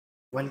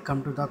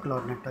Welcome to the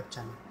Cloud Network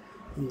channel.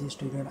 In this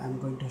tutorial, I am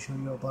going to show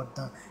you about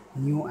the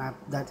new app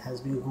that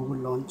has been Google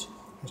launched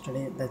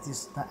yesterday. That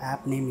is, the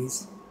app name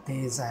is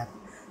Tez app.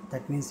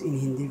 That means in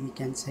Hindi we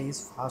can say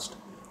is fast,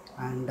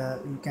 and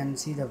you can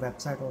see the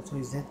website also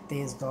is there,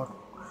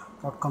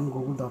 tez.com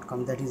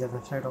google.com. That is the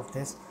website of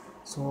this.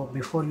 So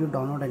before you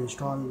download and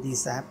install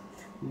this app,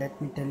 let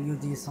me tell you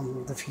some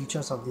of the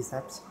features of these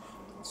apps.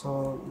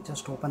 So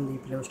just open the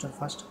Play Store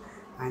first,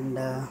 and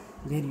there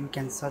you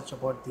can search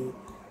about the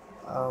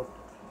uh,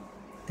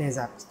 Tez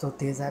app. So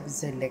Tez app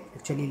is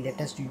actually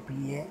latest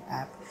UPA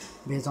app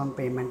based on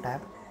payment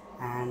app,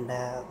 and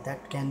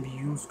that can be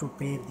used to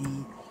pay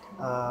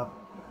the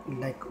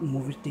like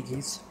movie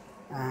tickets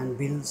and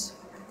bills,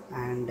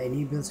 and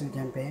any bills you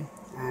can pay.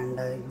 And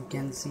you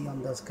can see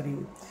on the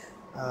screen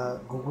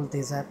Google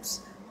Tez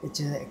apps,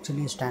 which is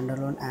actually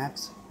standalone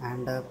apps,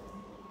 and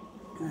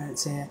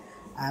it's a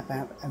app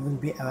will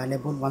be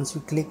available. Once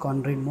you click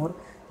on read more,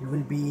 you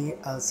will be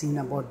seen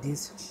about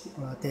this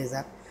Tez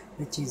app,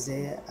 which is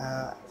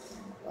a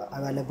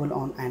available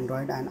on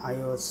Android and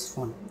iOS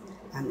phone,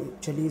 and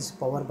actually is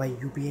powered by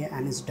UPA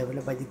and is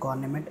developed by the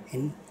government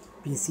in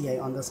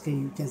PCI. On the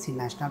screen you can see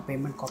National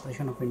Payment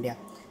Corporation of India,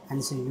 and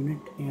it's a unit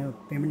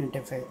payment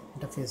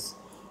interface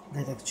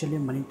that actually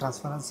money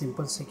transfer and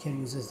simple secure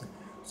uses.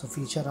 So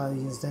feature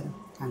is there,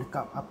 and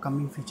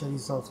upcoming feature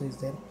is also is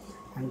there.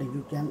 And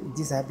you can,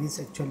 this app is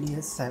actually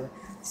a 7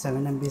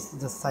 MB,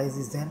 the size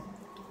is there,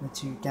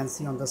 which you can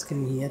see on the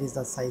screen. Here is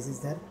the size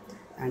is there,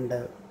 and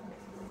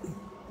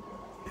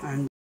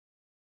and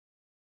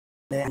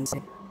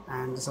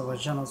and this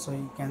version also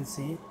you can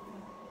see.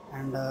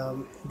 And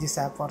this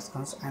app works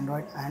on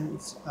Android, and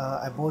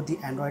about the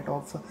Android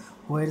of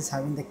whoever is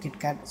having the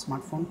KitKat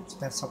smartphone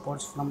that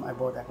supports from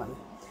about that one.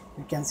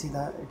 You can see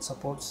that it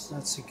supports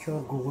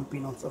secure Google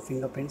Pin, also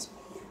fingerprints,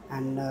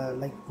 and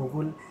like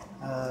Google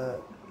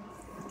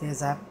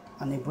this app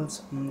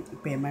enables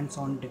payments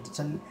on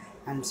digital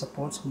and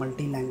supports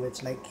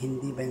multi-language like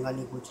Hindi,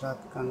 Bengali,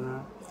 Gujarat,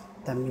 Kannada,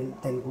 Tamil,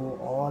 Telugu,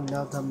 all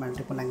of the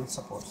multiple language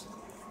supports.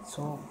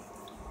 So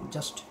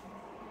just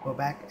go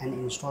back and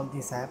install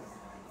this app,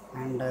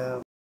 and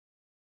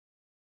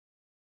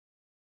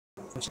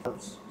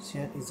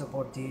here is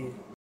about the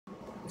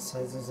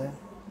sizes there,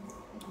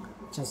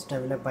 just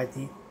developed by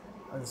the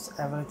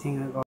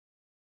everything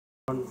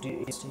on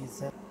the is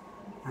there.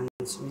 And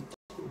this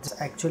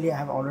actually I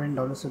have already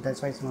downloaded, so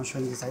that's why it's not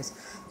showing the size.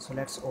 So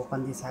let's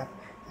open this app,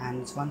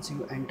 and once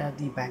you enter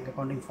the bank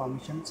account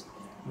informations,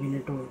 you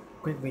need to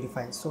quick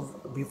verify. So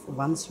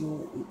once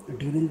you,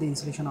 during the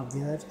installation of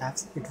these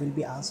apps, it will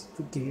be asked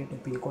to create a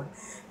pin code,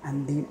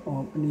 and the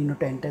you need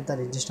to enter the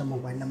register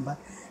mobile number,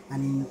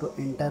 and you need to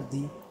enter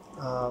the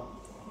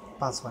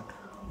password.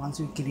 Once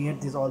you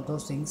create this all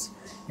those things,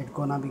 it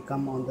gonna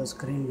become on the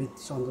screen,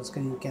 which on the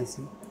screen you can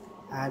see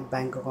add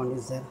bank account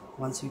is there.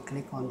 Once you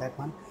click on that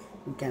one,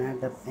 you can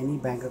add up any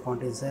bank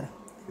account is there.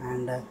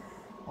 And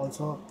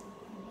also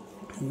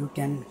you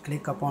can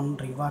click upon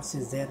rewards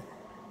is there,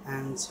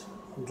 and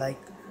like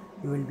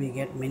you will be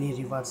get many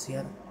rewards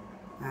here.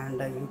 And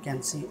you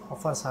can see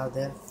offers are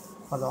there.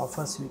 For the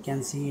offers you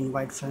can see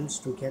invite friends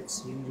to get,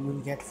 you will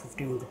get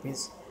 15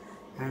 rupees,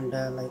 and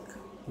like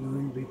you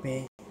will be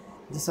pay.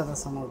 These are the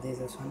some of these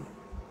as well.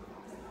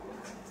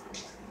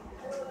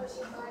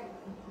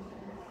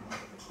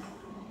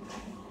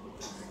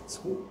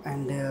 So,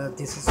 and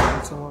this is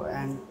also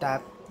and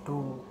tap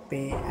to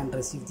pay and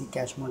receive the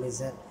cash mode is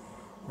there,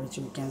 which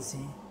you can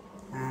see.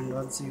 And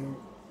once you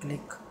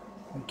click,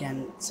 you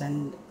can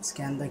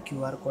scan the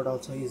QR code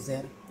also is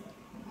there,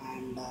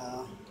 and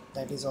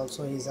that is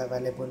also is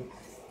available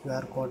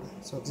QR code.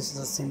 So this is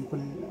a simple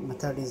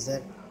method is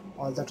there.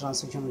 All the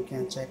transaction you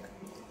can check,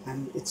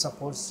 and it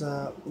supports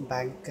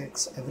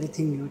banks,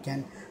 everything. You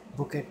can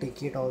book a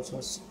ticket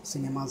also,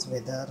 cinemas,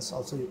 weathers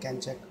also you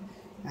can check,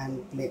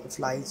 and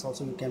flights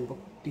also you can book,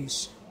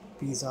 dish,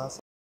 pizzas,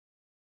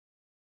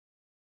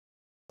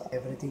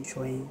 everything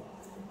showing.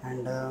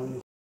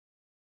 And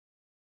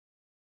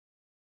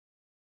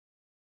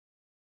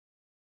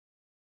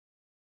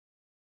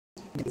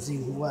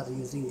who are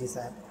using this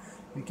app,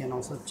 you can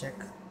also check,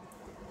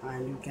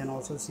 and you can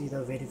also see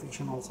the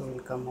verification also will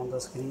come on the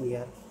screen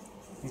here,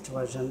 which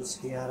versions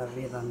here are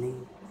we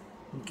running.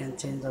 You can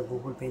change the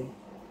Google pin,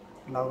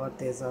 logger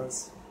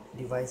tasers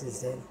device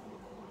is there.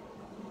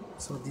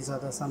 So these are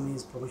the some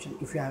information.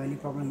 If you have any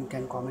problem, you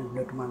can comment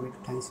below to my video.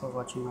 Thanks for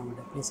watching my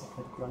video. Please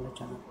subscribe to my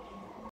channel.